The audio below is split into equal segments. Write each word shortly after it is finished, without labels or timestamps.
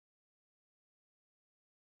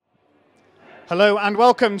Hello and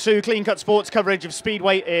welcome to Clean Cut Sports coverage of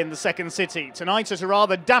Speedway in the Second City. Tonight at a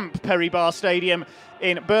rather damp Perry Barr Stadium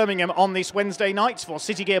in Birmingham on this Wednesday night for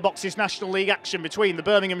City Gearbox's National League action between the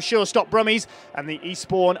Birmingham Sure Stop Brummies and the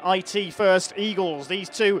Eastbourne IT First Eagles. These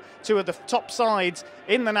two of the top sides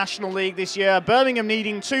in the National League this year. Birmingham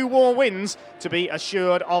needing 2 more wins to be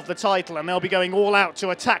assured of the title, and they'll be going all out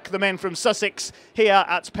to attack the men from Sussex here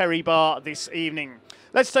at Perry Barr this evening.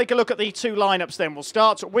 Let's take a look at the 2 lineups then. We'll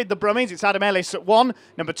start with the Brummies. It's Adam Ellis at 1.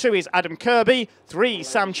 Number 2 is Adam Kirby. 3,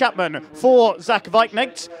 Sam Chapman. 4, Zach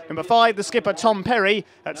Weiknecht. Number 5, the skipper Tom Perry.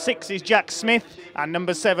 At 6 is Jack Smith. And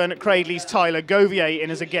number 7, Cradley's Tyler Govier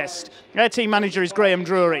in as a guest. Their team manager is Graham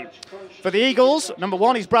Drury. For the Eagles, number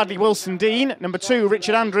 1 is Bradley Wilson-Dean. Number 2,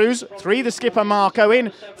 Richard Andrews. 3, the skipper Mark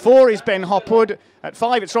Owen. 4 is Ben Hopwood. At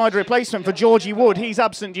 5, it's rider replacement for Georgie Wood. He's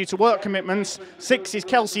absent due to work commitments. 6 is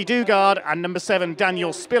Kelsey Dugard. And number 7,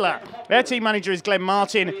 Daniel Spiller. Their team manager is Glenn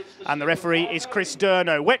Martin. And the referee is Chris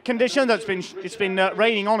Durno. Wet condition. It's been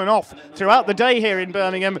raining on and off throughout the day here in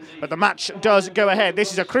Birmingham. But the match does go ahead.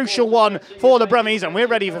 This is a crucial one for the Brummies. And we're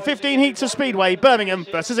ready for 15 heats of Speedway. Birmingham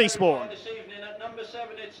versus Eastbourne. Number 7,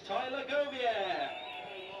 it's Tyler Govier.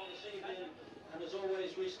 And as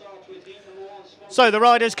always, we start with heat number 1. So the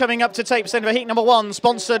riders coming up to tape centre for heat number 1,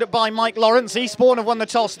 sponsored by Mike Lawrence. Eastbourne have won the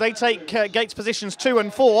toss. They take gates positions 2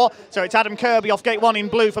 and 4. So it's Adam Kirby off gate 1 in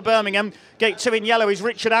blue for Birmingham. Gate 2 in yellow is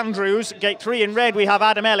Richard Andrews. Gate 3 in red we have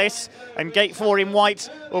Adam Ellis. And gate 4 in white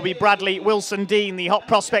will be Bradley Wilson-Dean, the hot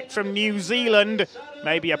prospect from New Zealand.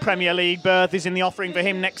 Maybe a Premier League berth is in the offering for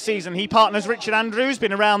him next season. He partners Richard Andrews,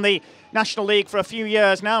 been around the National League for a few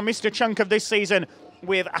years now. Missed a chunk of this season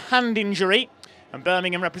with a hand injury. And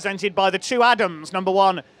Birmingham represented by the 2 Adams. Number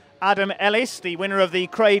 1, Adam Ellis, the winner of the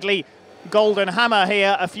Cradley Golden Hammer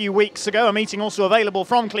here a few weeks ago. A meeting also available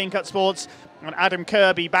from Clean Cut Sports. And Adam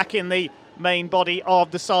Kirby back in the main body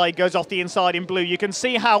of the side, goes off the inside in blue. You can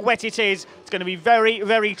see how wet it is. It's going to be very,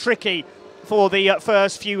 very tricky for the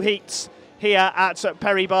first few heats here at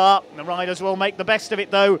Perry Barr. The riders will make the best of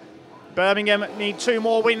it though. Birmingham need 2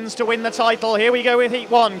 more wins to win the title. Here we go with heat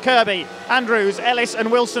 1. Kirby, Andrews, Ellis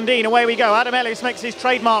and Wilson-Dean. Away we go. Adam Ellis makes his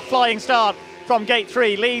trademark flying start from gate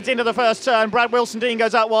 3. Leads into the first turn. Brad Wilson-Dean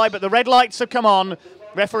goes out wide, but the red lights have come on.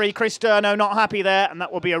 Referee Chris Durno not happy there, and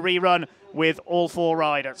that will be a rerun with all 4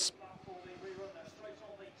 riders.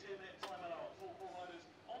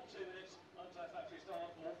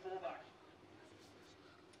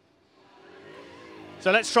 So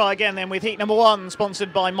let's try again then with heat number 1,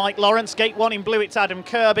 sponsored by Mike Lawrence. Gate 1 in blue, it's Adam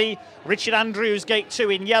Kirby. Richard Andrews, gate 2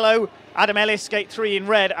 in yellow. Adam Ellis, gate 3 in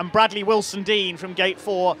red. And Bradley Wilson-Dean from gate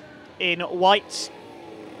 4 in white.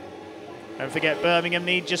 Don't forget, Birmingham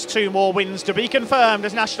need just 2 more wins to be confirmed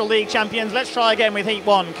as National League champions. Let's try again with heat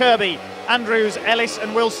 1. Kirby, Andrews, Ellis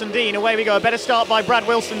and Wilson-Dean. Away we go. A better start by Brad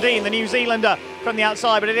Wilson-Dean, the New Zealander from the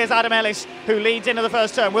outside, but it is Adam Ellis who leads into the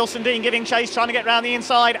first turn. Wilson-Dean giving chase, trying to get round the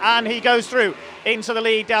inside, and he goes through into the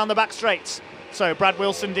lead down the back straights. So Brad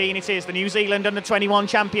Wilson-Dean it is, the New Zealand under-21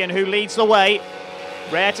 champion, who leads the way.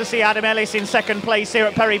 Rare to see Adam Ellis in 2nd place here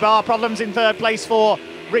at Perry Barr. Problems in 3rd place for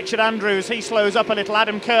Richard Andrews. He slows up a little.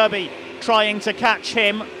 Adam Kirby trying to catch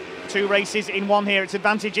him. 2 races in 1 here. It's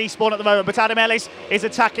advantage Eastbourne at the moment, but Adam Ellis is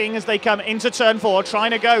attacking as they come into turn 4,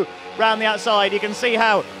 trying to go round the outside. You can see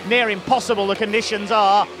how near impossible the conditions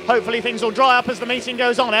are. Hopefully things will dry up as the meeting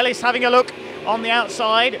goes on. Ellis having a look on the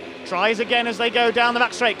outside, tries again as they go down the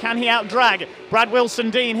back straight. Can he outdrag Brad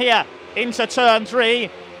Wilson-Dean here into turn 3?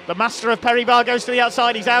 The master of Perry Barr goes to the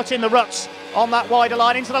outside. He's out in the ruts on that wider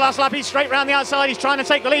line into the last lap. He's straight round the outside. He's trying to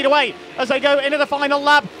take the lead away as they go into the final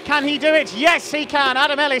lap. Can he do it? Yes, he can.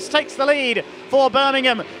 Adam Ellis takes the lead for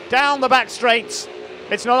Birmingham down the back straights.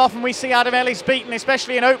 It's not often we see Adam Ellis beaten,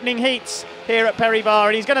 especially in opening heats here at Perry Barr,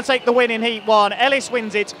 and he's going to take the win in heat 1. Ellis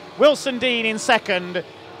wins it. Wilson-Dean in 2nd.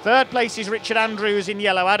 3rd place is Richard Andrews in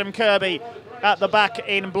yellow. Adam Kirby at the back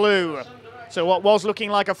in blue. So what was looking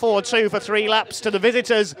like a 4-2 for 3 laps to the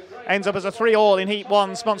visitors ends up as a 3-all in heat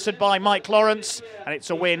 1, sponsored by Mike Lawrence. And it's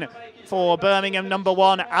a win for Birmingham number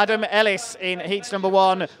 1, Adam Ellis in heats number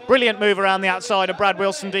 1. Brilliant move around the outside of Brad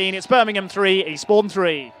Wilson-Dean. It's Birmingham 3, Eastbourne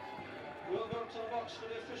 3. We'll go to the box for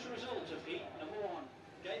the official result of heat number 1.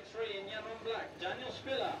 Gate 3 in yellow and black, Daniel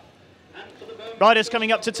Spiller. Riders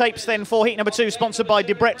coming up to tapes then for heat number 2, sponsored by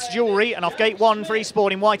Debrett's Jewellery. And off gate 1 for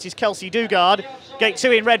Eastbourne in white is Kelsey Dugard. Gate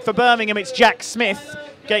 2 in red for Birmingham, it's Jack Smith.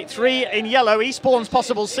 Gate 3 in yellow, Eastbourne's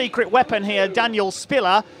possible secret weapon here, Daniel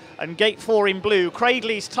Spiller. And gate 4 in blue,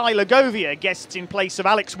 Cradley's Tyler Govier, guests in place of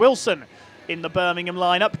Alex Wilson in the Birmingham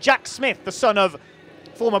lineup. Jack Smith, the son of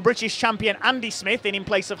former British champion Andy Smith, in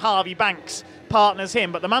place of Harvey Banks, partners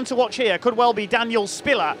him. But the man to watch here could well be Daniel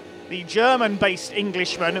Spiller, the German-based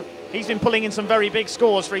Englishman. He's been pulling in some very big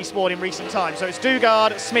scores for Eastbourne in recent times. So it's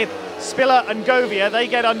Dugard, Smith, Spiller and Govia. They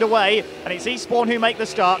get underway, and it's Eastbourne who make the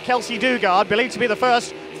start. Kelsey Dugard, believed to be the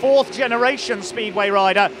first fourth-generation Speedway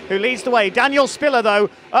rider, who leads the way. Daniel Spiller, though,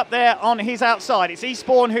 up there on his outside. It's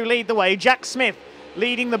Eastbourne who lead the way. Jack Smith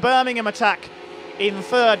leading the Birmingham attack in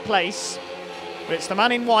third place. But it's the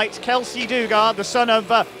man in white, Kelsey Dugard, the son of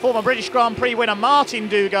former British Grand Prix winner Martin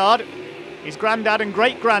Dugard. His granddad and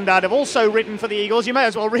great-granddad have also ridden for the Eagles. You may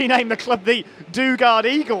as well rename the club the Dugard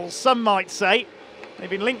Eagles, some might say. They've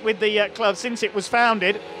been linked with the club since it was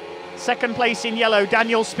founded. Second place in yellow,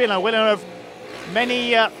 Daniel Spiller, winner of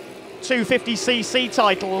many 250cc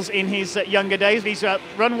titles in his younger days. He's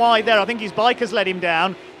run wide there. I think his bike has let him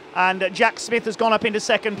down. And Jack Smith has gone up into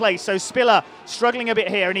second place. So Spiller struggling a bit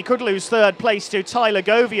here, and he could lose third place to Tyler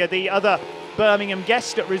Govia, the other Birmingham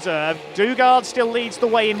guest at reserve. Dugard still leads the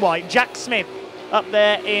way in white. Jack Smith up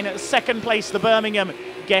there in second place, the Birmingham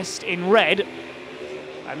guest in red.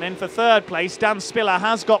 And then for third place, Dan Spiller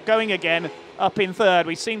has got going again up in third.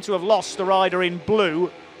 We seem to have lost the rider in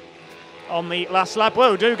blue on the last lap.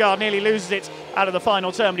 Whoa, Dugard nearly loses it out of the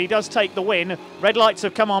final turn, but he does take the win. Red lights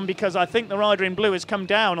have come on because I think the rider in blue has come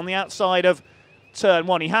down on the outside of turn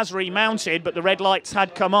one. He has remounted, but the red lights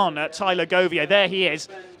had come on. Tyler Govia, there he is,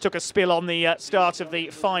 took a spill on the start of the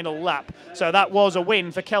final lap. So that was a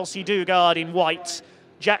win for Kelsey Dugard in white.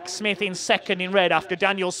 Jack Smith in second in red after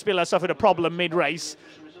Daniel Spiller suffered a problem mid-race.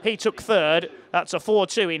 He took third. That's a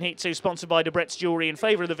 4-2 in Heat 2, sponsored by Debrett's Jewellery in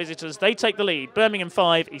favour of the visitors. They take the lead. Birmingham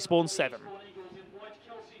 5, Eastbourne 7.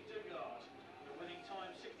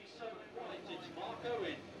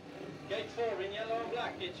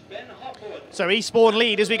 So Eastbourne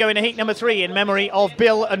lead as we go into heat number 3 in memory of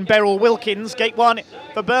Bill and Beryl Wilkins. Gate 1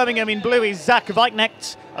 for Birmingham in blue is Zach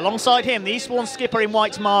Weiknecht. Alongside him, the Eastbourne skipper in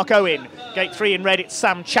white, Mark Owen. Gate 3 in red, it's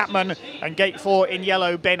Sam Chapman. And gate 4 in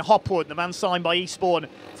yellow, Ben Hopwood, the man signed by Eastbourne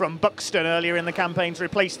from Buxton earlier in the campaign to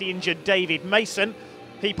replace the injured David Mason.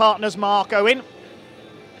 He partners Mark Owen,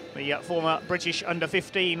 the former British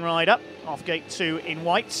under-15 rider, off gate 2 in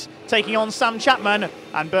white, taking on Sam Chapman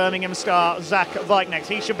and Birmingham star Zach Weiknecht.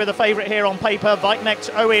 He should be the favourite here on paper.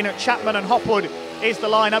 Weiknecht, Owen, Chapman and Hopwood is the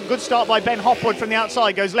lineup. Good start by Ben Hopwood from the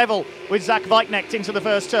outside, goes level with Zach Weiknecht into the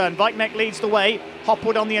first turn. Weiknecht leads the way,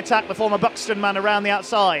 Hopwood on the attack, the former Buxton man around the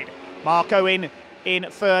outside. Mark Owen in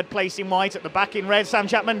third place in white, at the back in red. Sam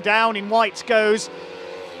Chapman down in white goes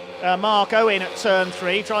Mark Owen at turn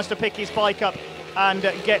 3, tries to pick his bike up and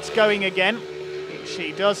gets going again, which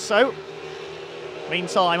he does so.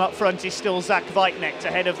 Meantime, up front is still Zach Weiknecht,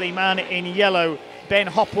 ahead of the man in yellow, Ben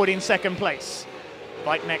Hopwood in second place.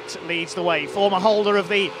 Weiknecht leads the way, former holder of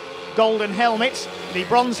the golden helmet, the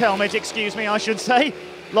bronze helmet, excuse me, I should say.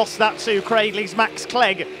 Lost that to Cradley's Max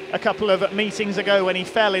Clegg a couple of meetings ago when he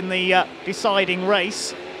fell in the deciding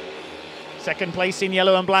race. Second place in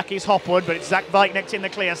yellow and black is Hopwood, but it's Zach Weiknecht in the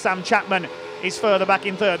clear. Sam Chapman is further back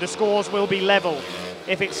in third. The scores will be level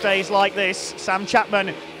if it stays like this. Sam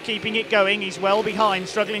Chapman keeping it going. He's well behind,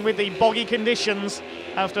 struggling with the boggy conditions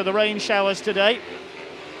after the rain showers today.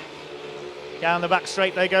 Down the back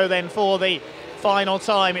straight they go then for the final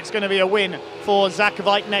time. It's going to be a win for Zach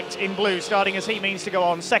Weiknecht in blue, starting as he means to go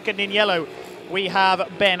on. Second in yellow, we have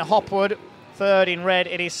Ben Hopwood. Third in red,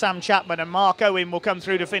 it is Sam Chapman, and Mark Owen will come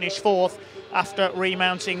through to finish fourth after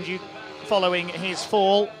remounting following his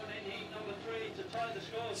fall.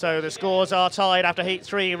 So the scores are tied after heat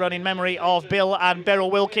 3, run in memory of Bill and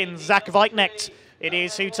Beryl Wilkins. Zach Weiknecht, it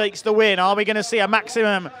is who takes the win. Are we going to see a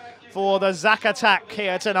maximum for the Zach attack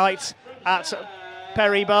here tonight at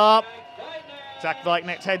Perry Bar? Zach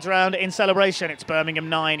Weiknecht heads round in celebration. It's Birmingham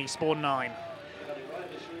 9, Eastbourne 9.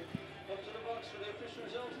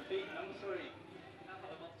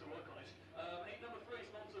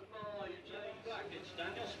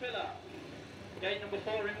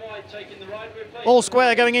 All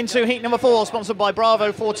square going into heat number 4, sponsored by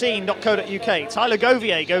Bravo14.co.uk. Tyler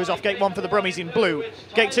Govia goes off gate 1 for the Brummies in blue.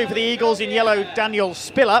 Gate 2 for the Eagles in yellow, Daniel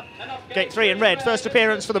Spiller. Gate 3 in red. First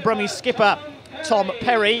appearance for the Brummies skipper, Tom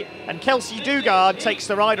Perry. And Kelsey Dugard takes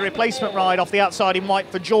the rider replacement ride off the outside in white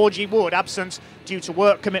for Georgie Wood, absent due to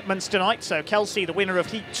work commitments tonight. So Kelsey, the winner of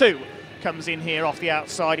heat 2, comes in here off the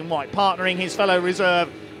outside in white, partnering his fellow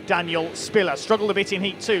reserve, Daniel Spiller. Struggled a bit in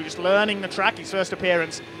heat 2, just learning the track, his first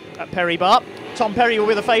appearance at Perry Bar. Tom Perry will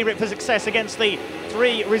be the favourite for success against the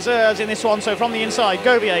 3 reserves in this one. So from the inside,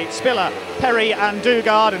 Govia, Spiller, Perry and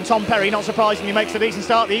Dugard. And Tom Perry, not surprisingly, makes a decent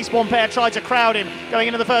start. The Eastbourne pair tried to crowd him going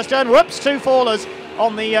into the first turn. Whoops, 2 fallers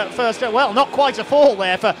on the first turn. Well, not quite a fall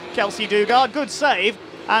there for Kelsey Dugard. Good save.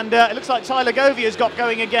 And it looks like Tyler Govia's got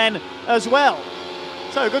going again as well.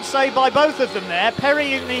 So good save by both of them there.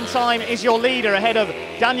 Perry, in the meantime, is your leader ahead of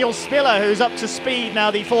Daniel Spiller, who's up to speed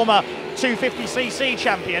now, the former 250cc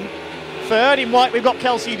champion. Third in white, we've got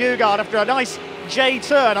Kelsey Dugard after a nice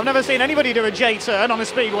J-turn. I've never seen anybody do a J-turn on a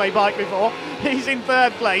speedway bike before. He's in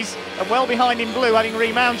third place, and well behind in blue, having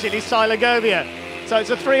remounted, is Tyler Govier. So it's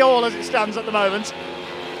a 3-all as it stands at the moment.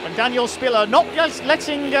 And Daniel Spiller not just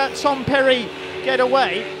letting Tom Perry get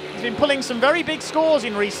away. He's been pulling some very big scores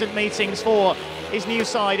in recent meetings for his new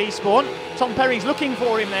side, Eastbourne. Tom Perry's looking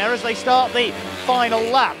for him there as they start the final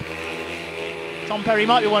lap. Tom Perry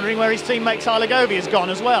might be wondering where his teammate Tyler Govey has gone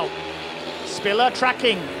as well. Spiller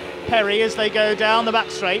tracking Perry as they go down the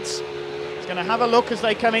back straights. He's going to have a look as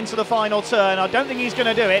they come into the final turn. I don't think he's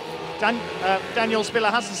going to do it. Daniel Spiller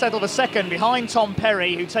has to settle for second behind Tom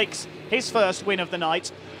Perry, who takes his first win of the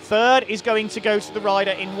night. Third is going to go to the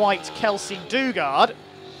rider in white, Kelsey Dugard.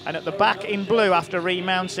 And at the back in blue, after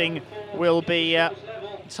remounting, will be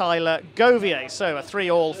Tyler Govier. So a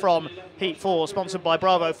 3-all from Heat 4, sponsored by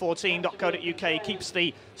Bravo14.co.uk, keeps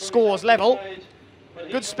the scores level.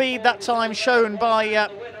 Good speed that time shown by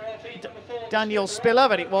Daniel Spiller,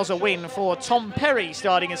 but it was a win for Tom Perry,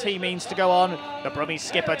 starting as he means to go on. The Brummies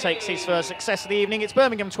skipper takes his first success of the evening. It's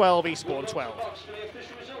Birmingham 12, Eastbourne 12.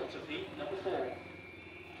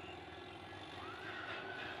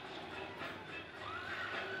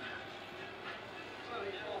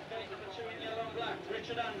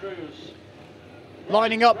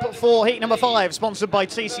 Lining up for heat number 5, sponsored by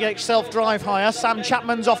TCH Self-Drive Hire. Sam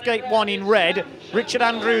Chapman's off gate 1 in red, Richard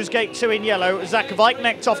Andrews gate 2 in yellow, Zach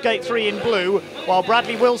Weiknecht off gate 3 in blue, while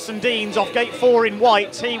Bradley Wilson-Dean's off gate 4 in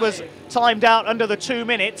white. He was timed out under the 2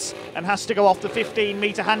 minutes and has to go off the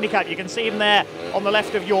 15-metre handicap. You can see him there on the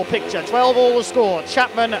left of your picture. 12 all the score.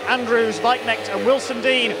 Chapman, Andrews, Weiknecht and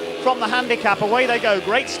Wilson-Dean from the handicap. Away they go.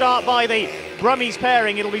 Great start by the Brummies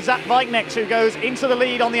pairing. It'll be Zach Weiknecht who goes into the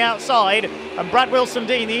lead on the outside, and Brad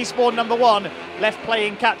Wilson-Dean, the Eastbourne number 1, left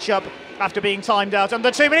playing catch-up after being timed out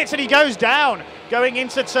under 2 minutes, and he goes down going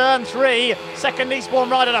into turn 3. Second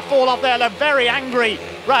Eastbourne rider to fall off there. They're very angry.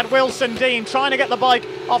 Brad Wilson-Dean trying to get the bike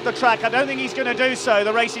off the track. I don't think he's going to do so.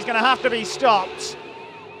 The race is going to have to be stopped.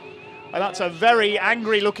 And that's a very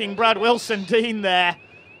angry looking Brad Wilson-Dean there.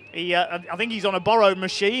 I think he's on a borrowed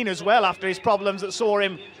machine as well after his problems that saw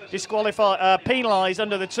him penalised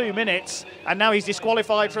under the 2 minutes, and now he's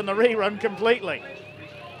disqualified from the rerun completely.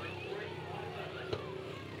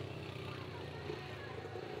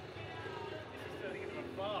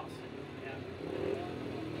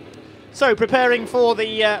 So preparing for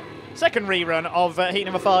the second rerun of heat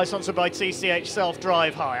number 5, sponsored by TCH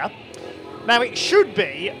Self-Drive Hire. Now it should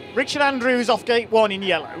be Richard Andrews off gate 1 in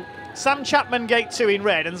yellow, Sam Chapman gate 2 in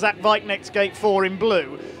red and Zach Weiknecht gate 4 in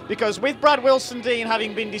blue, because with Brad Wilson-Dean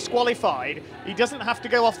having been disqualified, he doesn't have to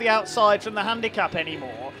go off the outside from the handicap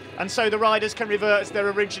anymore, and so the riders can revert to their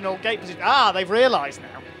original gate position. Ah, they've realised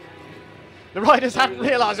now. The riders hadn't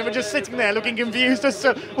realised and were just sitting there looking confused as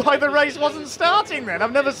to why the race wasn't starting then.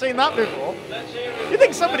 I've never seen that before. You'd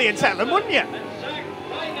think somebody would tell them, wouldn't you?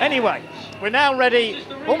 Anyway, we're now ready,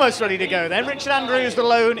 almost ready to go then. Richard Andrews, the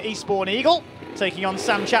lone Eastbourne Eagle, taking on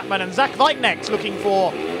Sam Chapman, and Zach Weiknecht looking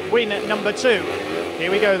for win number 2.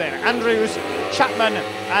 Here we go then. Andrews, Chapman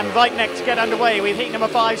and Weiknecht get underway with heat number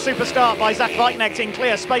 5. Super start by Zach Weiknecht in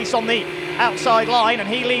clear space on the outside line, and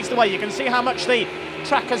he leads the way. You can see how much the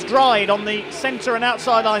track has dried on the centre and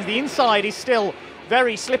outside lines. The inside is still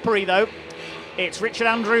very slippery though. It's Richard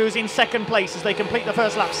Andrews in second place as they complete the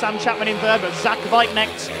first lap. Sam Chapman in third, but Zach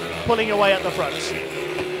Weiknecht pulling away at the front.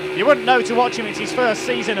 You wouldn't know to watch him. It's his first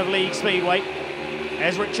season of League Speedway.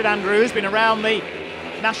 There's Richard Andrews, been around the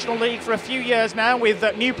National League for a few years now with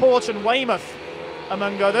Newport and Weymouth,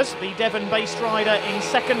 among others. The Devon-based rider in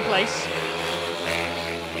second place.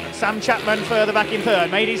 And Sam Chapman further back in third.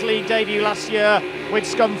 Made his league debut last year with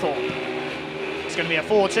Scunthorpe. It's going to be a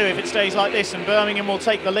 4-2 if it stays like this, and Birmingham will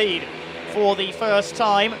take the lead for the first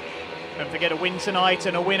time. Don't forget, a win tonight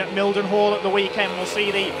and a win at Mildenhall at the weekend will see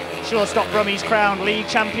the Sure Stop Brummies crowned league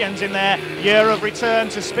champions in their year of return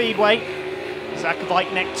to Speedway. Zach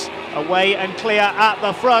Weiknecht away and clear at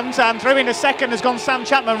the front, and through into second has gone Sam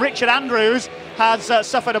Chapman. Richard Andrews has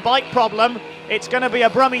suffered a bike problem. It's going to be a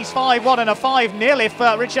Brummies 5-1 and a 5-0 if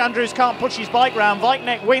Richard Andrews can't push his bike round.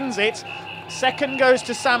 Weiknecht wins it. Second goes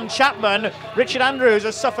to Sam Chapman. Richard Andrews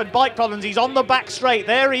has suffered bike problems. He's on the back straight.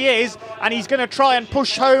 There he is, and he's going to try and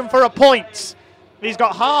push home for a point. He's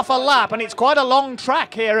got half a lap, and it's quite a long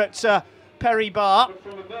track here at Perry Bar.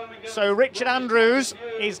 So Richard Andrews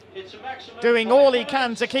is doing all he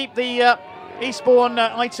can to keep the Eastbourne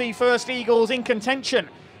IT First Eagles in contention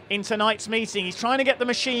in tonight's meeting. He's trying to get the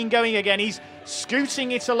machine going again. He's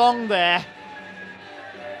scooting it along there.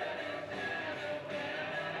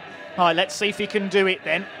 Right, let's see if he can do it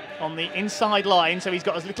then on the inside line, so he's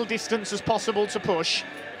got as little distance as possible to push.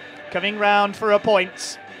 Coming round for a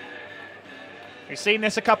point. We've seen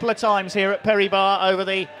this a couple of times here at Perry Bar over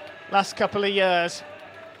the last couple of years.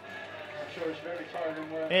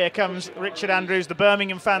 Here comes Richard Andrews, the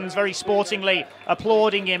Birmingham fans very sportingly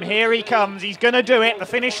applauding him. Here he comes, he's going to do it. The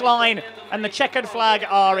finish line and the checkered flag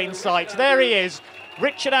are in sight. There he is.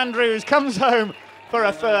 Richard Andrews comes home for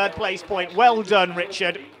a third place point. Well done,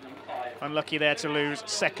 Richard. Unlucky there to lose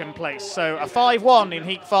second place. So a 5-1 in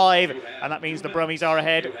Heat 5, and that means the Brummies are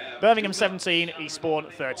ahead. Birmingham 17, Eastbourne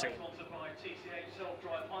 30.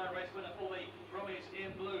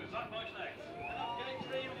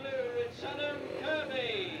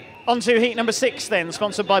 On to heat number 6 then,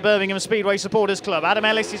 sponsored by Birmingham Speedway Supporters Club. Adam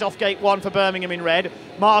Ellis is off gate 1 for Birmingham in red.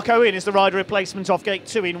 Mark Owen is the rider replacement off gate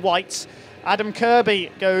 2 in white. Adam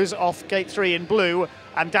Kirby goes off gate 3 in blue.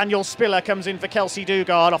 And Daniel Spiller comes in for Kelsey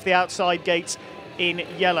Dugard off the outside gate in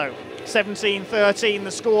yellow. 17-13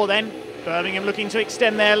 the score then. Birmingham looking to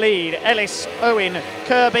extend their lead. Ellis, Owen,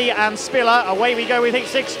 Kirby and Spiller. Away we go with heat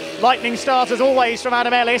 6. Lightning start as always from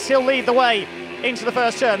Adam Ellis. He'll lead the way into the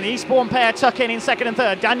first turn. The Eastbourne pair tuck in second and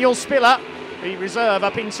third. Daniel Spiller, the reserve,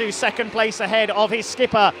 up into second place ahead of his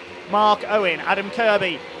skipper, Mark Owen. Adam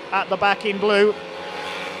Kirby at the back in blue.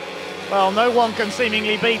 Well, no one can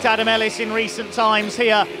seemingly beat Adam Ellis in recent times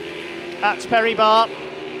here at Perry Bar.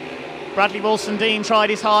 Bradley Wilson-Dean tried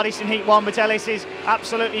his hardest in Heat 1, but Ellis is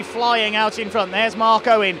absolutely flying out in front. There's Mark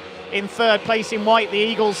Owen in third place in white, the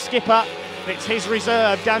Eagles skipper. It's his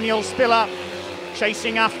reserve, Daniel Spiller,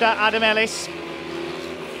 chasing after Adam Ellis.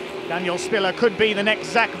 Daniel Spiller could be the next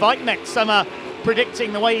Zach Veit next summer,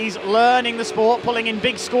 predicting the way he's learning the sport, pulling in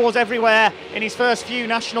big scores everywhere in his first few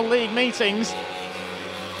National League meetings.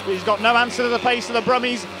 He's got no answer to the pace of the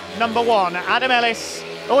Brummies. Number 1, Adam Ellis.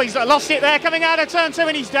 Oh, he's lost it there, coming out of turn 2,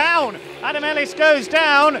 and he's down. Adam Ellis goes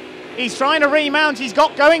down. He's trying to remount. He's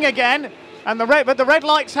got going again, and but the red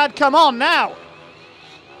lights had come on now.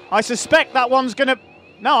 I suspect that one's going to...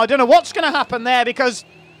 No, I don't know what's going to happen there, because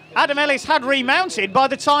Adam Ellis had remounted by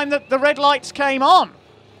the time that the red lights came on.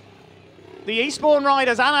 The Eastbourne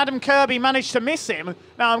riders and Adam Kirby managed to miss him.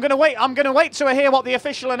 Now I'm going to wait to hear what the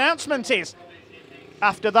official announcement is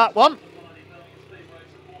after that one.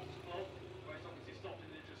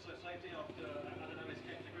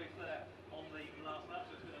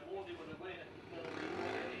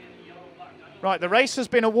 Right, the race has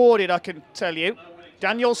been awarded, I can tell you.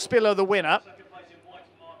 Daniel Spiller, the winner,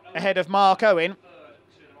 ahead of Mark Owen.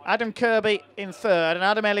 Adam Kirby in third, and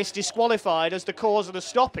Adam Ellis disqualified as the cause of the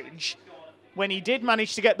stoppage when he did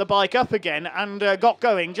manage to get the bike up again and got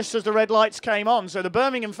going just as the red lights came on. So the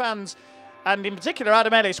Birmingham fans, and in particular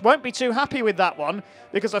Adam Ellis, won't be too happy with that one,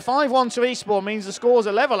 because a 5-1 to Eastbourne means the scores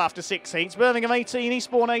are level after 6 heats. Birmingham 18,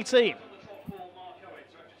 Eastbourne 18.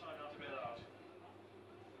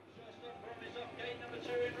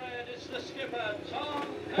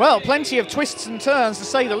 Well, plenty of twists and turns, to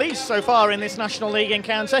say the least, so far in this National League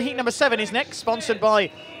encounter. Heat number 7 is next, sponsored by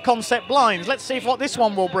Concept Blinds. Let's see what this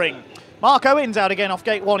one will bring. Mark Owen's out again off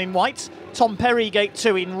gate 1 in white. Tom Perry, gate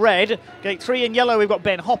 2 in red. Gate 3 in yellow, we've got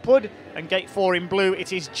Ben Hopwood. And gate 4 in blue,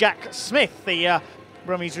 it is Jack Smith, the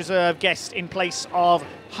Brummies reserve guest in place of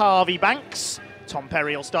Harvey Banks. Tom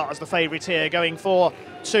Perry will start as the favourite here, going for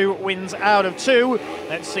 2 wins out of 2.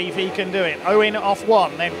 Let's see if he can do it. Owen off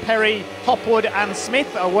 1, then Perry, Hopwood and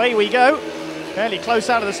Smith. Away we go. Fairly close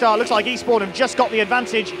out of the start. Looks like Eastbourne have just got the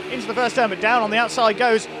advantage into the first turn, but down on the outside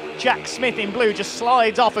goes Jack Smith in blue. Just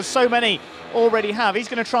slides off, as so many already have. He's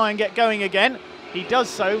going to try and get going again. He does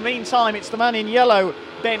so. Meantime, it's the man in yellow,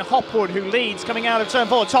 Ben Hopwood, who leads coming out of turn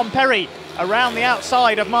 4. Tom Perry around the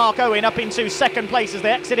outside of Mark Owen up into second place as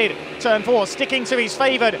they exited turn 4, sticking to his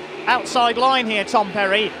favoured outside line here, Tom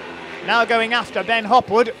Perry. Now going after Ben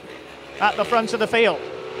Hopwood at the front of the field.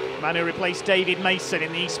 Man who replaced David Mason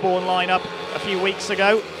in the Eastbourne lineup a few weeks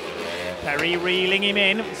ago. Perry reeling him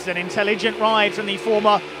in. It's an intelligent ride from the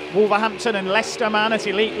former Wolverhampton and Leicester man at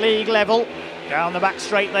Elite League level. Down the back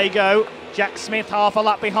straight they go. Jack Smith half a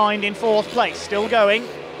lap behind in 4th place, still going.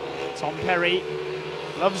 Tom Perry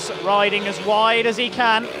loves riding as wide as he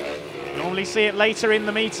can. Normally see it later in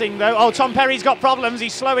the meeting though. Oh, Tom Perry's got problems,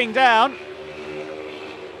 he's slowing down.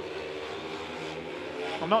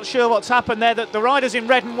 I'm not sure what's happened there, that the riders in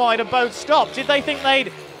red and white have both stopped. Did they think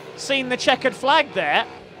they'd seen the checkered flag there?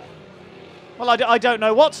 Well, I don't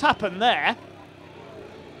know what's happened there.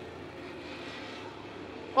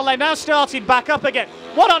 Well, they've now started back up again.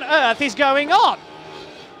 What on earth is going on?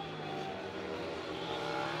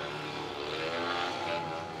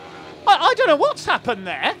 I don't know what's happened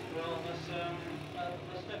there.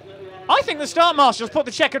 I think the start marshals put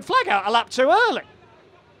the checkered flag out a lap too early.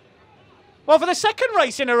 Well, for the second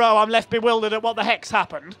race in a row, I'm left bewildered at what the heck's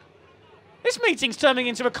happened. This meeting's turning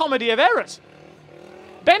into a comedy of errors.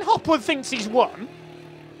 Ben Hopwood thinks he's won,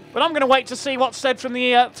 but I'm going to wait to see what's said from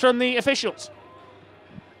the officials.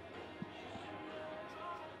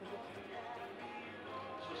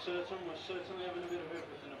 We're certainly having a bit of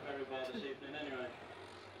everything at Perry Bar this evening anyway.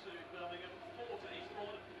 To Birmingham, 4 to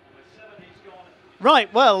Eastbourne, with 7 he's gone.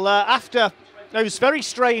 Right, well, after those very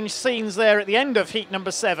strange scenes there at the end of heat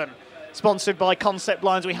number 7, sponsored by Concept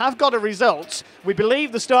Lines, we have got a result. We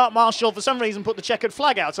believe the start marshal, for some reason, put the checkered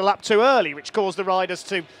flag out a lap too early, which caused the riders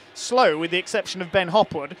to slow, with the exception of Ben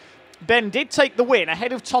Hopwood. Ben did take the win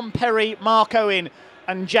ahead of Tom Perry, Mark Owen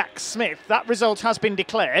and Jack Smith. That result has been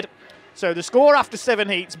declared. So the score after 7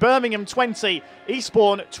 heats, Birmingham 20,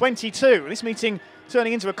 Eastbourne 22. This meeting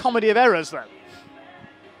turning into a comedy of errors, though.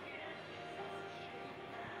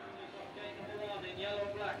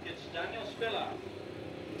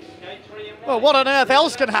 Well, what on earth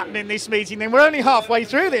else can happen in this meeting then? We're only halfway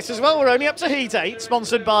through this as well. We're only up to heat 8,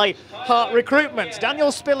 sponsored by Hart Recruitment.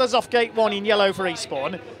 Daniel Spiller's off gate 1 in yellow for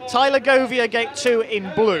Eastbourne. Tyler Govia gate 2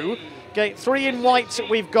 in blue. Gate 3 in white,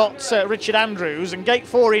 we've got Richard Andrews, and gate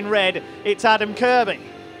 4 in red, it's Adam Kirby.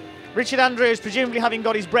 Richard Andrews, presumably having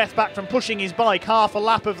got his breath back from pushing his bike half a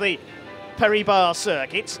lap of the Perry Bar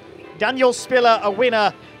circuit. Daniel Spiller, a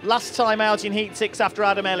winner last time out in heat 6 after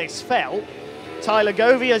Adam Ellis fell. Tyler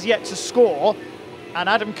Govia has yet to score, and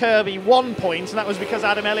Adam Kirby 1 point, and that was because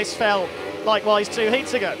Adam Ellis fell likewise 2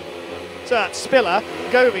 heats ago. So that's Spiller,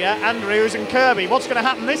 Govia, Andrews and Kirby. What's going to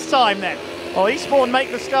happen this time then? Well, Eastbourne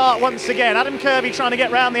make the start once again. Adam Kirby trying to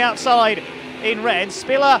get round the outside in red.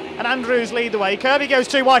 Spiller and Andrews lead the way. Kirby goes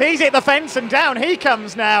too wide. He's hit the fence and down he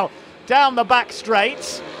comes now, down the back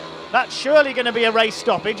straight. That's surely going to be a race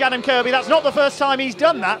stoppage. Adam Kirby, that's not the first time he's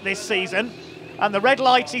done that this season. And the red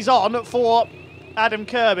light is on for Adam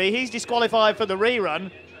Kirby. He's disqualified for the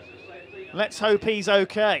rerun. Let's hope he's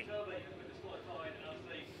okay.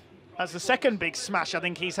 That's the second big smash I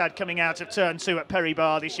think he's had coming out of turn 2 at Perry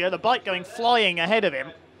Bar this year. The bike going flying ahead of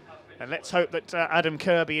him. And let's hope that Adam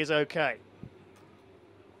Kirby is okay.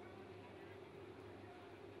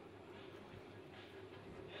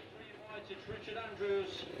 It's Richard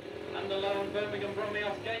Andrews and the lone Birmingham Brummie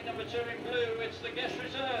off gate number 2 in blue. It's the guest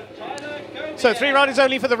reserve, Tyler Govia. So 3 riders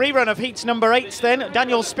only for the rerun of heats number 8 then.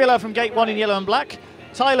 Daniel Spiller from gate 1 in yellow and black.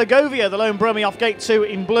 Tyler Govia, the lone Brummie, off gate 2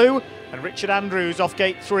 in blue. And Richard Andrews off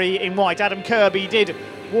gate 3 in white. Adam Kirby did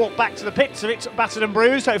walk back to the pits, a bit battered and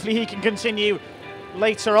bruised. Hopefully he can continue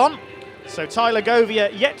later on. So Tyler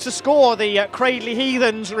Govia yet to score the Cradley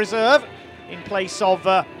Heathens reserve in place of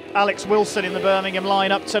Alex Wilson in the Birmingham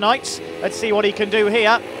lineup tonight. Let's see what he can do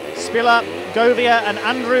here. Spiller, Govia and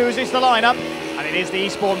Andrews is the lineup. And it is the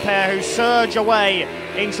Eastbourne pair who surge away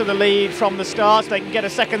into the lead from the start. They can get a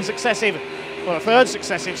third successive,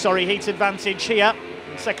 heat advantage here.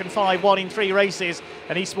 Second 5-1 in 3 races,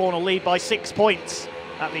 and Eastbourne will lead by 6 points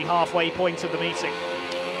at the halfway point of the meeting.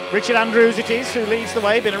 Richard Andrews it is who leads the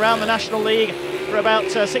way, been around the National League for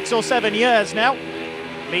about 6 or 7 years now.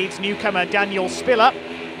 Leads newcomer Daniel Spiller.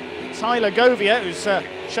 Tyler Govia, who's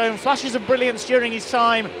shown flashes of brilliance during his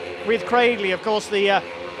time with Cradley, of course the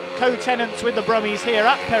co-tenants with the Brummies here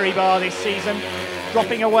at Perry Bar this season,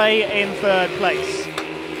 dropping away in 3rd place.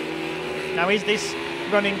 Now is this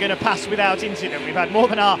running going to pass without incident? We've had more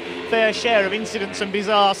than our fair share of incidents and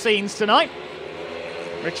bizarre scenes tonight.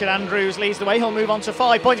 Richard Andrews leads the way. He'll move on to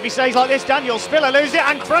 5 points if he stays like this. Daniel Spiller loses it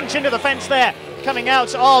and crunch into the fence there. Coming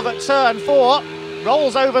out of turn 4.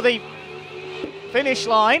 Rolls over the finish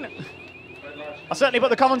line. I certainly put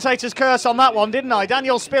the commentator's curse on that one, didn't I?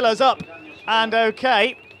 Daniel Spiller's up and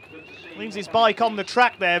okay. Leaves his bike on the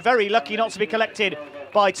track there. Very lucky not to be collected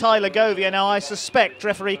by Tyler Govia. Now I suspect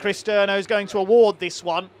referee Chris Sterno is going to award this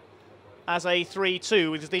one as a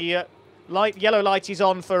 3-2 with the yellow light is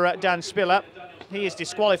on for Dan Spiller. He is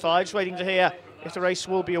disqualified, just waiting to hear if the race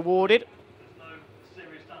will be awarded.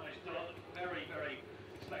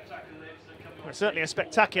 Well, certainly a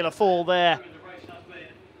spectacular fall there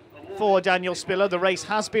for Daniel Spiller. The race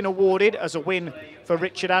has been awarded as a win for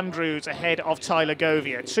Richard Andrews ahead of Tyler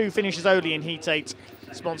Govia. 2 finishes only in Heat 8,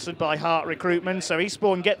 sponsored by Hart Recruitment. So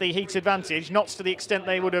Eastbourne get the heat advantage, not to the extent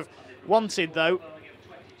they would have wanted though.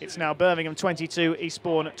 It's now Birmingham 22,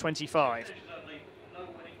 Eastbourne 25.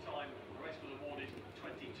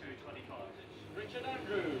 Richard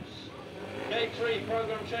Andrews, gate 3,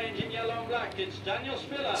 programme change in yellow and black. It's Daniel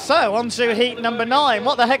Spiller. So on to heat number 9.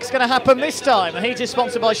 What the heck's going to happen this time? The heat is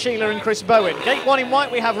sponsored by Sheila and Chris Bowen. Gate 1 in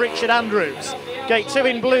white we have Richard Andrews. Gate 2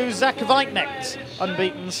 in blue, Zach Weitnecht,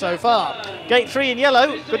 unbeaten so far. Gate 3 in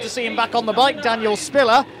yellow, good to see him back on the bike, Daniel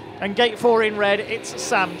Spiller. And Gate 4 in red, it's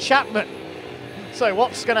Sam Chapman. So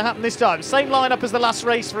what's going to happen this time? Same lineup as the last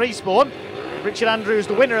race for Eastbourne. Richard Andrews,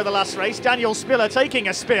 the winner of the last race. Daniel Spiller taking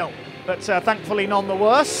a spill, but thankfully none the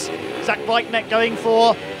worse. Zach Weitnecht going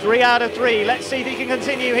for 3 out of 3. Let's see if he can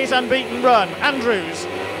continue his unbeaten run. Andrews,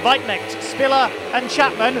 Weitnecht, Spiller and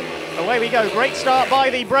Chapman. Away we go. Great start by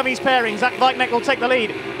the Brummies pairing. Zach Weitnecht will take the lead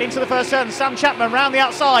into the first turn. Sam Chapman round the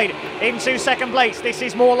outside into second place. This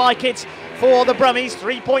is more like it for the Brummies.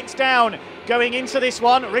 3 points down going into this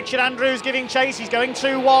one. Richard Andrews giving chase. He's going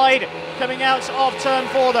too wide. Coming out of turn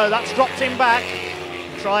 4 though. That's dropped him back.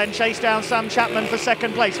 Try and chase down Sam Chapman for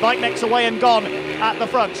second place. Weitnecht's away and gone at the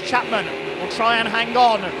front. Chapman will try and hang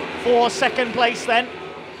on for second place then.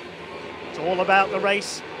 It's all about the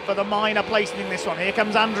race for the minor placement in this one. Here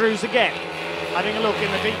comes Andrews again, having a look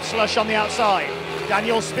in the deep slush on the outside.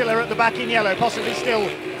 Daniel Spiller at the back in yellow, possibly still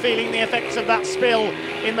feeling the effects of that spill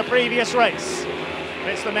in the previous race.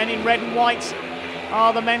 It's the men in red and white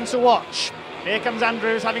are the men to watch. Here comes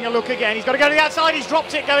Andrews having a look again. He's got to go to the outside. He's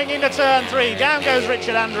dropped it going into turn 3. Down goes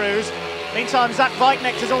Richard Andrews. Meantime, Zach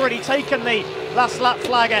Weitnecht has already taken the last lap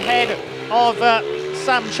flag ahead of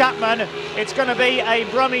Sam Chapman. It's going to be a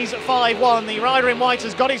Brummies 5-1. The rider in white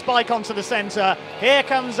has got his bike onto the centre. Here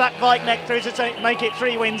comes Zach Weitnecht through to make it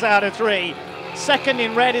 3 wins out of 3. Second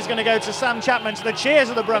in red is going to go to Sam Chapman, to the cheers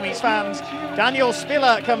of the Brummies fans. Daniel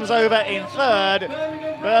Spiller comes over in third.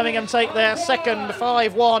 Birmingham take their second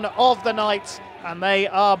 5-1 of the night, and they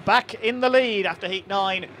are back in the lead after Heat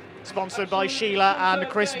 9, sponsored by Sheila and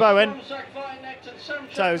Chris Bowen.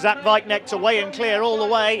 So Zach Weitnecht away and clear all the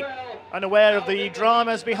way, unaware of the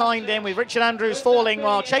dramas behind him, with Richard Andrews falling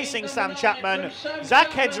while chasing Sam Chapman.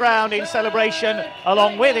 Zach heads round in celebration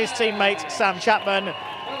along with his teammate Sam Chapman,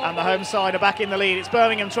 and the home side are back in the lead. It's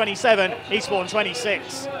Birmingham 27, Eastbourne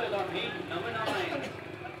 26.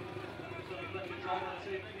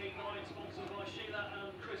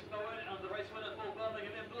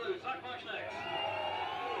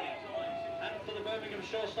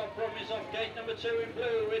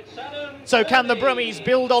 So can the Brummies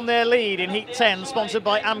build on their lead in Heat 10, sponsored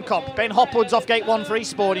by Amcop? Ben Hopwood's off Gate 1 for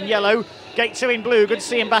Eastbourne in yellow. Gate 2 in blue, good to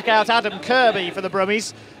see him back out, Adam Kirby for the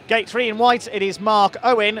Brummies. Gate 3 in white, it is Mark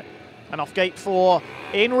Owen. And off Gate 4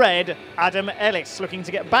 in red, Adam Ellis, looking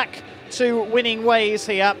to get back to winning ways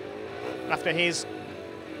here after his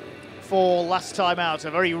fall last time out.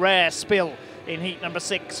 A very rare spill in Heat number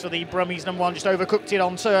 6 for the Brummies number 1, just overcooked it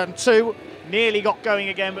on turn 2. Nearly got going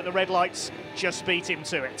again, but the red lights just beat him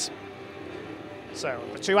to it. So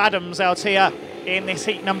the two Adams out here in this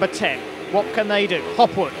Heat number 10. What can they do?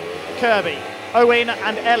 Hopwood, Kirby, Owen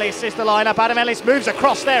and Ellis is the lineup. Adam Ellis moves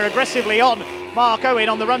across there aggressively on Mark Owen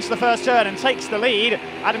on the run to the first turn and takes the lead.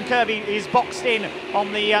 Adam Kirby is boxed in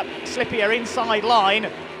on the slippier inside line.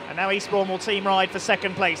 And now Eastbourne will team ride for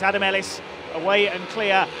second place. Adam Ellis away and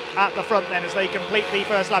clear at the front then as they complete the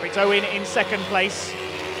first lap. It's Owen in second place.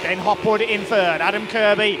 Then Hopwood in third. Adam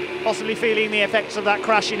Kirby, possibly feeling the effects of that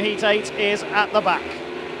crash in Heat 8, is at the back.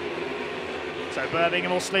 So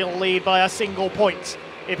Birmingham will still lead by a single point.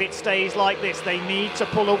 If it stays like this, they need to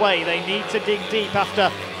pull away. They need to dig deep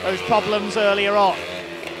after those problems earlier on.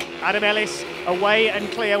 Adam Ellis away and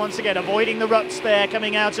clear once again, avoiding the ruts there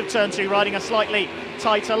coming out of turn 2, riding a slightly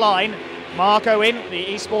tighter line. Mark Owen,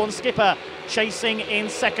 the Eastbourne skipper, chasing in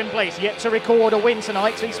second place, yet to record a win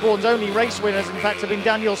tonight. Eastbourne's only race winners, in fact, have been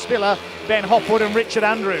Daniel Spiller, Ben Hopwood and Richard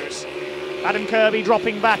Andrews. Adam Kirby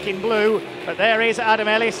dropping back in blue, but there is Adam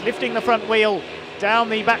Ellis lifting the front wheel down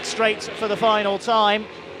the back straight for the final time.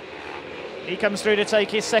 He comes through to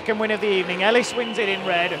take his second win of the evening. Ellis wins it in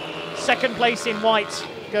red. Second place in white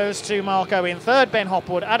goes to Mark Owen. Third, Ben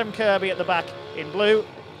Hopwood. Adam Kirby at the back in blue.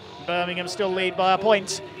 Birmingham still lead by a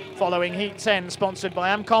point following Heat 10, sponsored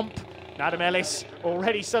by Amcomp. Adam Ellis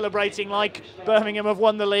already celebrating like Birmingham have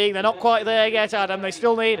won the league. They're not quite there yet, Adam. They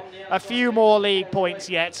still need a few more league points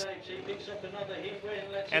yet.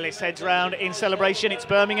 Ellis heads round in celebration. It's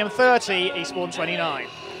Birmingham 30, Eastbourne 29.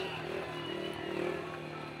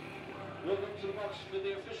 Welcome to the box with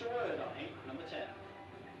the official word on Heat number 10.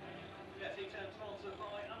 Yes, Heat 10 sponsored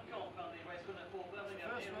by Amcomp and the race winner for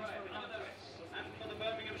Birmingham in red. And for the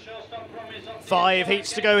Birmingham showstop Brummies up 5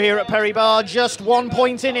 heats to go here at Perry Bar, just 1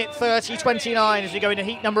 point in it, 30-29 as we go into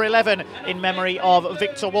heat number 11 in memory of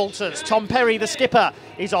Victor Walters. Tom Perry, the skipper,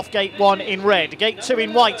 is off Gate 1 in red. Gate 2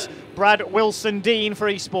 in white, Brad Wilson-Dean for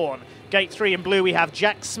Eastbourne. Gate 3 in blue we have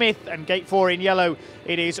Jack Smith, and Gate 4 in yellow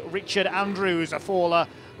it is Richard Andrews, a faller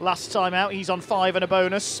last time out. He's on 5 and a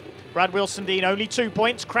bonus. Brad Wilson-Dean only 2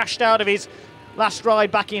 points, crashed out of his last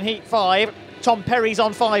ride back in Heat 5. Tom Perry's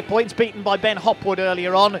on 5 points, beaten by Ben Hopwood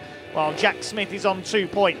earlier on, while Jack Smith is on 2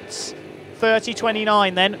 points.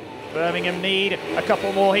 30-29 then. Birmingham need a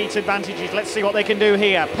couple more heat advantages. Let's see what they can do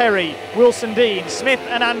here. Perry, Wilson-Dean, Smith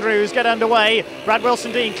and Andrews get underway. Brad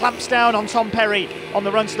Wilson-Dean clamps down on Tom Perry on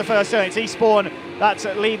the run to the first turn. It's Eastbourne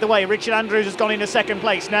that lead the way. Richard Andrews has gone into second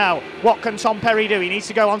place. Now, what can Tom Perry do? He needs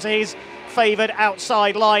to go onto his favoured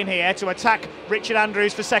outside line here to attack Richard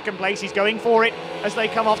Andrews for second place. He's going for it as they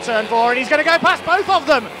come off turn 4, and he's going to go past both of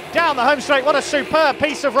them down the home straight. What a superb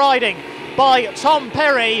piece of riding by Tom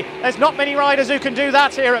Perry. There's not many riders who can do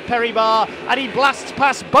that here at Perry Bar, and he blasts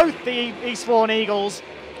past both the Eastbourne Eagles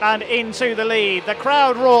and into the lead. The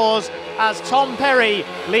crowd roars as Tom Perry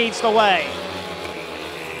leads the way.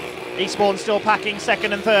 Eastbourne still packing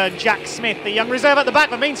second and third. Jack Smith, the young reserve at the back,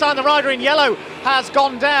 but meantime the rider in yellow has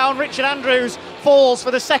gone down. Richard Andrews falls for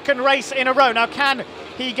the second race in a row. Now, can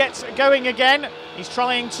he get going again? He's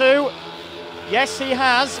trying to. Yes, he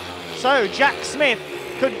has. So Jack Smith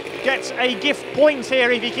could get a gift point here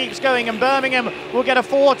if he keeps going, and Birmingham will get a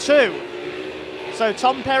 4-2. So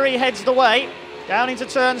Tom Perry heads the way down into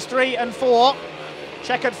turns 3 and 4.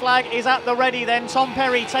 Checkered flag is at the ready then. Tom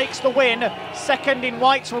Perry takes the win. Second in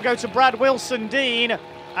whites will go to Brad Wilson-Dean,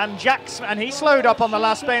 and he slowed up on the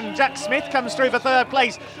last bend. Jack Smith comes through for third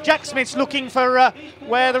place. Jack Smith's looking for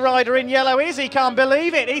where the rider in yellow is. He can't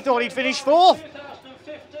believe it. He thought he'd finish fourth.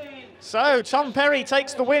 So Tom Perry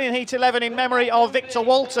takes the win in Heat 11 in memory of Victor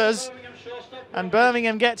Walters, and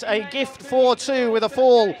Birmingham gets a gift 4-2 with a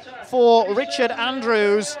fall for Richard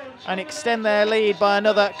Andrews and extend their lead by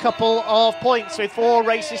another couple of points with 4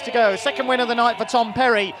 races to go. Second win of the night for Tom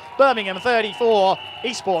Perry. Birmingham 34,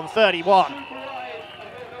 Eastbourne 31.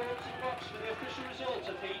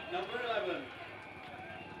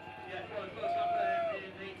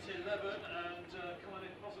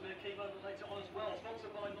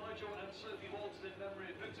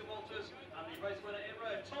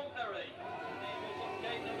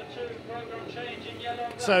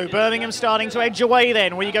 So Birmingham starting to edge away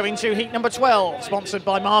then. We go into heat number 12, sponsored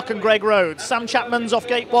by Mark and Greg Rhodes. Sam Chapman's off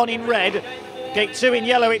gate 1 in red. Gate 2 in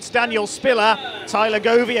yellow, it's Daniel Spiller. Tyler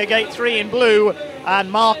Govia, gate 3 in blue.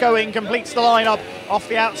 And Mark Owen completes the lineup off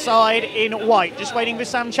the outside in white. Just waiting for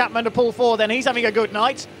Sam Chapman to pull forward then. He's having a good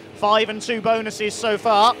night. 5 and 2 bonuses so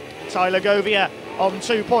far. Tyler Govia on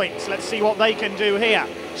 2 points. Let's see what they can do here.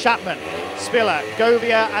 Chapman, Spiller,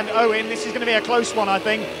 Govia and Owen. This is going to be a close one, I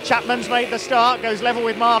think. Chapman's made the start, goes level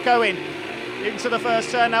with Mark Owen into the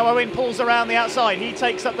first turn. Now Owen pulls around the outside. He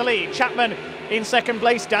takes up the lead. Chapman in second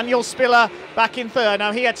place. Daniel Spiller back in third.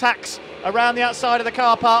 Now he attacks around the outside of the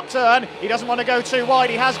car park turn. He doesn't want to go too wide.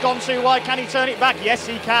 He has gone too wide. Can he turn it back? Yes,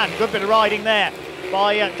 he can. Good bit of riding there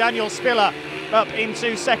by Daniel Spiller up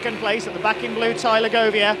into second place. At the back in blue, Tyler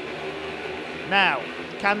Govia. Now,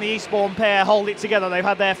 can the Eastbourne pair hold it together? They've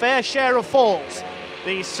had their fair share of falls,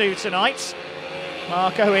 these two tonight.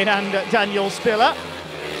 Mark Owen and Daniel Spiller.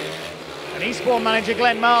 And Eastbourne manager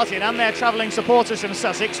Glenn Martin and their travelling supporters from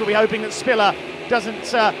Sussex will be hoping that Spiller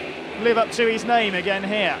doesn't live up to his name again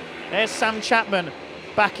here. There's Sam Chapman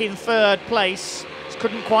back in third place. Just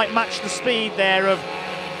couldn't quite match the speed there of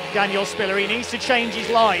Daniel Spiller. He needs to change his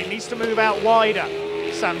line, he needs to move out wider.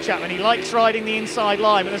 Sam Chapman, he likes riding the inside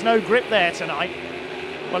line, but there's no grip there tonight.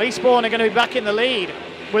 Well, Eastbourne are going to be back in the lead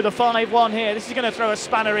with a 5-1 here. This is going to throw a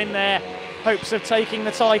spanner in their hopes of taking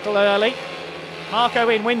the title early. Mark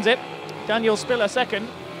Owen wins it. Daniel Spiller second.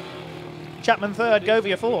 Chapman third,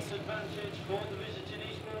 Govia fourth.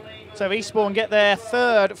 So Eastbourne get their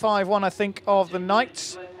third 5-1, I think, of the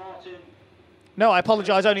night. No, I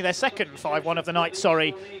apologise, only their second 5-1 of the night,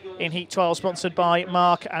 sorry, in Heat 12, sponsored by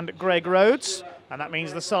Mark and Greg Rhodes. And that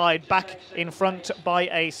means the side back in front by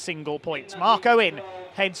a single point. Mark Owen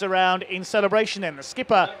heads around in celebration then. The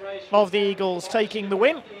skipper of the Eagles taking the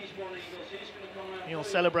win. He'll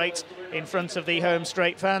celebrate in front of the home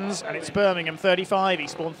straight fans, and it's Birmingham 35,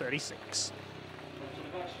 Eastbourne 36.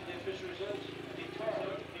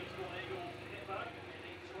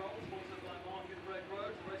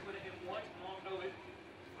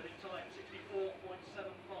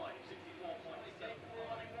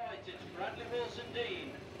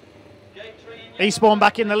 Eastbourne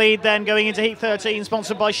back in the lead then, going into Heat 13,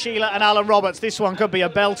 sponsored by Sheila and Alan Roberts. This one could be a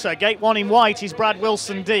belter. Gate 1 in white is Brad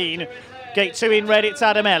Wilson-Dean. Gate 2 in red, it's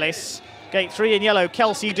Adam Ellis. Gate 3 in yellow,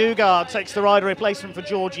 Kelsey Dugard takes the rider replacement for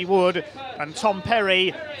Georgie Wood. And Tom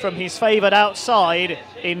Perry from his favoured outside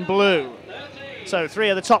in blue. So 3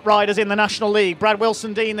 of the top riders in the National League. Brad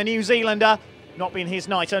Wilson-Dean, the New Zealander, not been his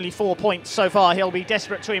night, only 4 points so far. He'll be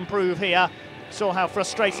desperate to improve here. Saw how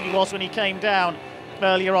frustrated he was when he came down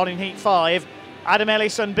earlier on in Heat 5. Adam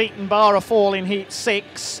Ellis unbeaten bar a fall in Heat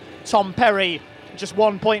 6. Tom Perry, just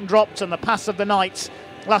 1 point dropped, and the pass of the night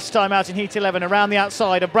last time out in Heat 11 around the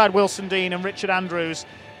outside of Brad Wilson-Dean and Richard Andrews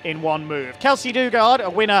in one move. Kelsey Dugard, a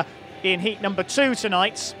winner in Heat number 2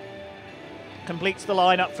 tonight, completes the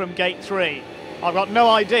lineup from gate 3. I've got no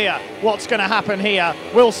idea what's going to happen here.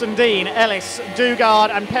 Wilson-Dean, Ellis, Dugard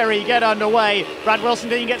and Perry get underway. Brad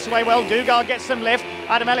Wilson-Dean gets away well. Dugard gets some lift.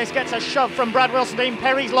 Adam Ellis gets a shove from Brad Wilson-Dean.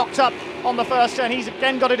 Perry's locked up on the first turn. He's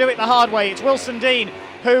again got to do it the hard way. It's Wilson-Dean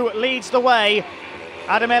who leads the way.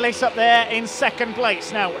 Adam Ellis up there in second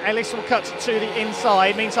place. Now, Ellis will cut to the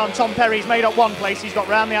inside. Meantime, Tom Perry's made up one place. He's got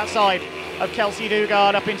round the outside of Kelsey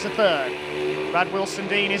Dugard up into third. Brad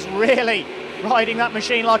Wilson-Dean is really riding that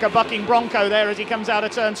machine like a bucking bronco there as he comes out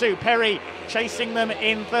of turn 2. Perry chasing them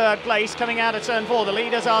in third place, coming out of turn 4. The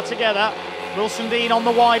leaders are together. Wilson-Dean on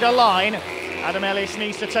the wider line. Adam Ellis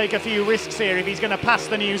needs to take a few risks here if he's going to pass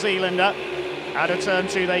the New Zealander. Out of turn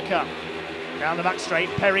 2 they come. Down the back straight,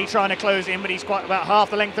 Perry trying to close in, but he's quite about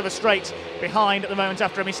half the length of a straight behind at the moment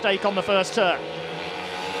after a mistake on the first turn.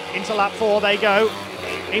 Into lap 4 they go.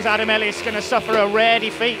 Is Adam Ellis going to suffer a rare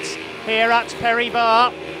defeat here at Perry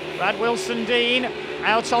Bar? Brad Wilson-Dean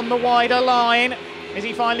out on the wider line. Is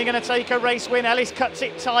he finally going to take a race win? Ellis cuts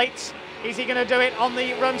it tight. Is he going to do it on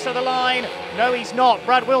the run to the line? No, he's not.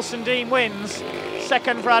 Brad Wilson-Dean wins.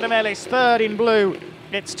 Second for Adam Ellis. Third in blue,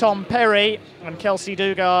 it's Tom Perry and Kelsey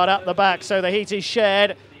Dugard at the back. So the heat is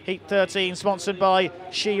shared. Heat 13 sponsored by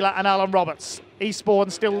Sheila and Alan Roberts.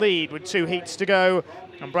 Eastbourne still lead with 2 heats to go.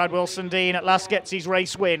 And Brad Wilson-Dean at last gets his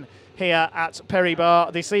race win here at Perry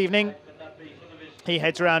Bar this evening. He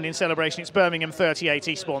heads around in celebration. It's Birmingham 38,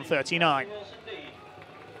 Eastbourne 39.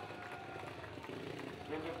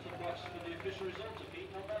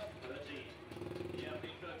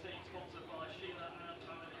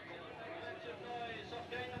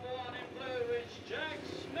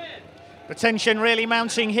 The tension really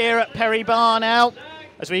mounting here at Perry Bar now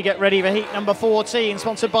as we get ready for heat number 14,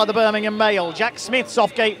 sponsored by the Birmingham Mail. Jack Smith's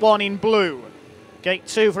off gate 1 in blue. Gate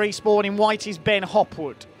 2 for Eastbourne in white is Ben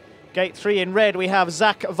Hopwood. Gate 3 in red, we have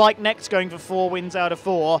Zach Viknecht going for 4 wins out of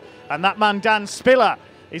 4. And that man, Dan Spiller,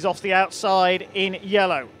 is off the outside in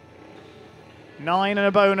yellow. 9 and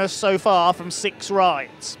a bonus so far from 6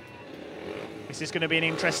 rides. This is going to be an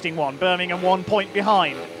interesting one. Birmingham 1 point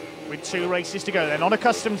behind with 2 races to go. They're not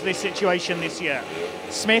accustomed to this situation this year.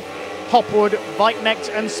 Smith, Hopwood, Viknecht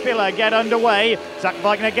and Spiller get underway. Zach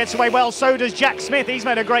Viknecht gets away well, so does Jack Smith. He's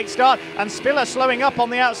made a great start. And Spiller slowing up on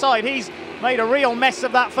the outside. He's made a real mess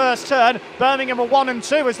of that first turn. Birmingham are 1 and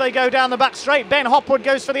 2 as they go down the back straight. Ben Hopwood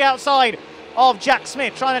goes for the outside of Jack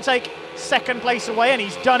Smith, trying to take second place away, and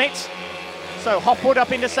he's done it. So Hopwood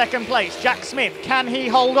up into second place. Jack Smith, can he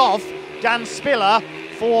hold off Dan Spiller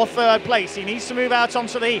for third place? He needs to move out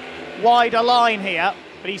onto the wider line here,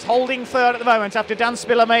 but he's holding third at the moment after Dan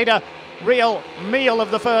Spiller made a real meal of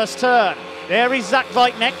the first turn. There is Zach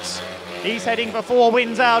Viknecht. He's heading for 4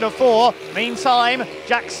 wins out of 4. Meantime,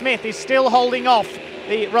 Jack Smith is still holding off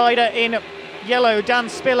the rider in yellow, Dan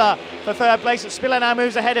Spiller, for third place. Spiller now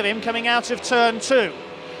moves ahead of him, coming out of turn 2.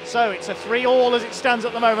 So it's a 3-all as it stands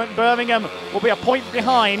at the moment. Birmingham will be a point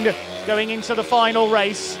behind going into the final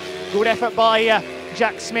race. Good effort by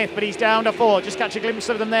Jack Smith, but he's down to 4. Just catch a glimpse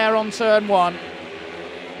of them there on turn 1.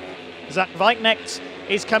 Zach Viknecht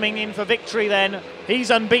is coming in for victory then. He's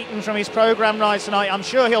unbeaten from his programme ride tonight. I'm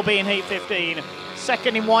sure he'll be in Heat 15.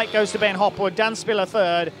 Second in white goes to Ben Hopwood, Dan Spiller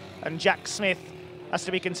third, and Jack Smith has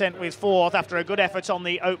to be content with 4th after a good effort on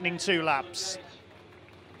the opening 2 laps.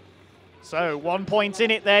 So 1 point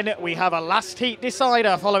in it then. We have a last heat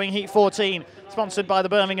decider following Heat 14, sponsored by the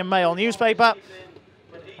Birmingham Mail newspaper.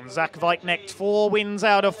 And Zach Viknecht, 4 wins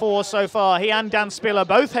out of 4 so far. He and Dan Spiller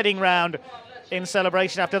both heading round in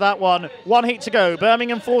celebration after that one. 1 heat to go.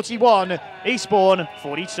 Birmingham 41, Eastbourne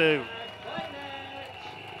 42.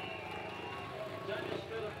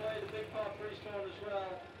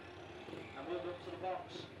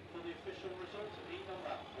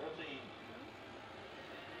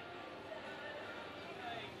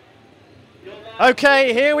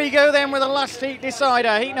 Okay, here we go then with the last heat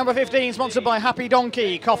decider. Heat number 15, sponsored by Happy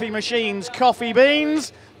Donkey, Coffee Machines, Coffee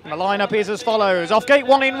Beans. And the lineup is as follows. Off gate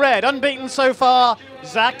 1 in red, unbeaten so far,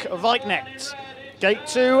 Zach Viknecht. Gate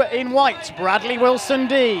 2 in white, Bradley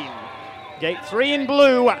Wilson-Dean. Gate 3 in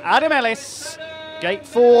blue, Adam Ellis. Gate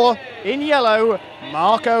 4 in yellow,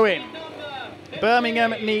 Mark Owen. Birmingham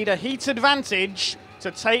need a heat advantage to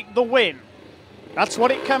take the win. That's what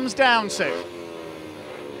it comes down to.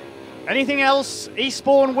 Anything else,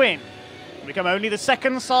 Eastbourne win. Become only the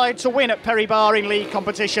second side to win at Perry Bar in league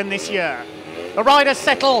competition this year. The riders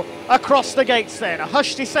settle across the gates then. A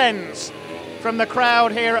hush descends from the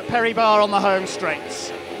crowd here at Perry Bar on the home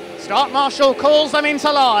straights. Start Marshall calls them into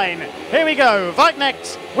line. Here we go.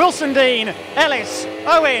 Weitnecht, Wilson Dean, Ellis,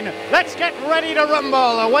 Owen. Let's get ready to rumble.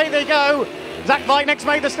 Away they go. Zach Weitnecht's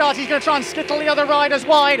made the start. He's going to try and skittle the other riders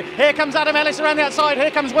wide. Here comes Adam Ellis around the outside.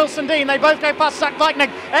 Here comes Wilson Dean. They both go past Zach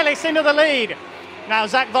Weitnecht. Ellis into the lead. Now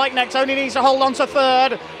Zach Weitnecht only needs to hold on to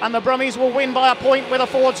third, and the Brummies will win by a point with a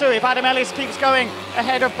 4-2 if Adam Ellis keeps going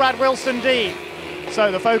ahead of Brad Wilson Dean. So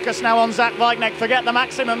the focus now on Zach Weitnecht. Forget the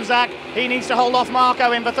maximum, Zach. He needs to hold off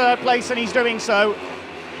Marco in for third place, and he's doing so.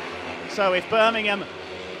 So if Birmingham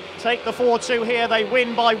take the 4-2 here, they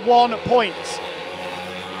win by 1 point.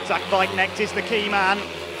 Zach Weitnecht is the key man.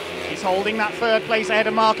 He's holding that third place ahead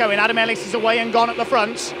of Marco, and Adam Ellis is away and gone at the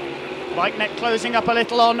front. Weitnecht closing up a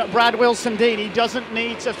little on Brad Wilson Dean. He doesn't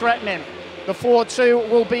need to threaten him. The 4-2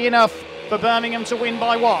 will be enough for Birmingham to win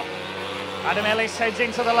by 1. Adam Ellis heads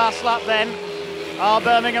into the last lap then.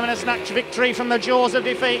 Birmingham in a snatch victory from the jaws of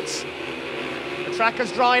defeat. The track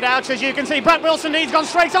has dried out, as you can see. Brad Wilson Dean's gone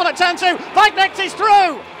straight on at turn 2. Weitnecht is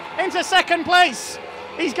through into second place.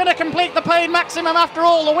 He's going to complete the paid maximum after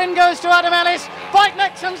all. The win goes to Adam Ellis.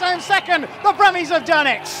 Weitnecht comes home second. The Brummies have done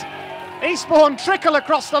it. Eastbourne trickle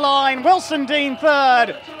across the line. Wilson Dean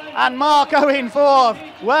third. And Marco in fourth.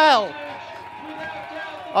 Well,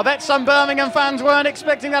 I bet some Birmingham fans weren't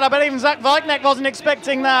expecting that. I bet even Zach Weitnecht wasn't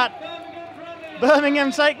expecting that.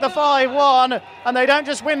 Birmingham take the 5-1, and they don't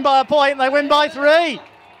just win by a point, they win by 3.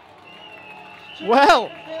 Well,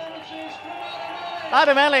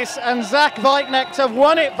 Adam Ellis and Zach Weitnecht have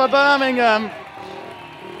won it for Birmingham.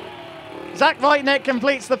 Zach Weitnecht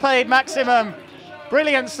completes the paid maximum.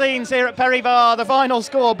 Brilliant scenes here at Perry Bar. The final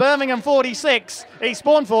score, Birmingham 46,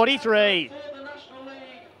 Eastbourne 43.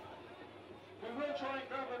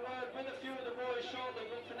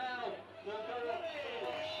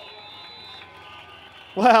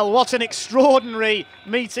 Well, what an extraordinary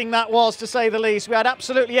meeting that was, to say the least. We had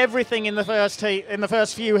absolutely everything in the first heat, in the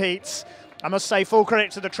first few heats. I must say full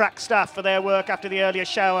credit to the track staff for their work after the earlier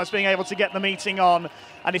showers, being able to get the meeting on,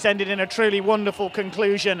 and it's ended in a truly wonderful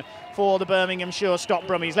conclusion for the Birmingham Sure Stop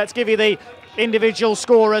Brummies. Let's give you the individual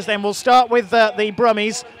scorers then. We'll start with the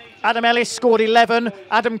Brummies. Adam Ellis scored 11,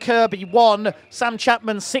 Adam Kirby 1, Sam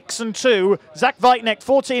Chapman 6 and 2, Zach Weitnecht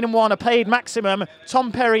 14 and 1, a paid maximum,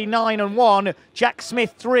 Tom Perry 9 and 1, Jack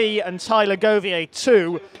Smith 3 and Tyler Govier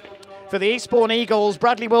 2. For the Eastbourne Eagles,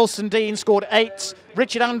 Bradley Wilson Dean scored 8,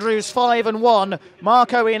 Richard Andrews 5 and 1,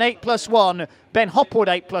 Mark Owen 8+1, Ben Hopwood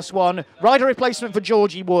 8+1, rider replacement for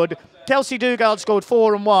Georgie Wood, Kelsey Dugard scored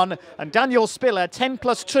 4 and 1, and Daniel Spiller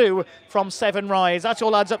 10+2 from 7 rides. That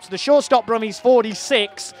all adds up to the Sure Stop Brummies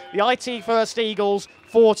 46, the IT First Eagles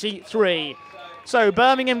 43. So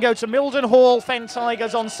Birmingham go to Milden Hall Fen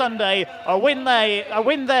Tigers on Sunday. A win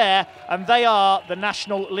there, and they are the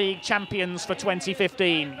National League champions for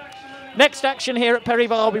 2015. Next action here at Perry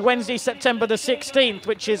Bar will be Wednesday, September the 16th,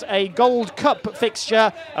 which is a Gold Cup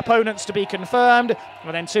fixture. Opponents to be confirmed.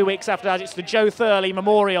 And then 2 weeks after that, it's the Joe Thurley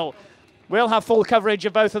Memorial. We'll have full coverage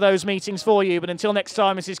of both of those meetings for you. But until next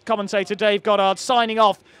time, this is commentator Dave Goddard signing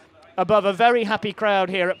off above a very happy crowd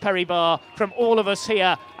here at Perry Bar from all of us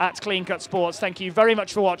here at Clean Cut Sports. Thank you very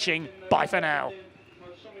much for watching. Bye for now.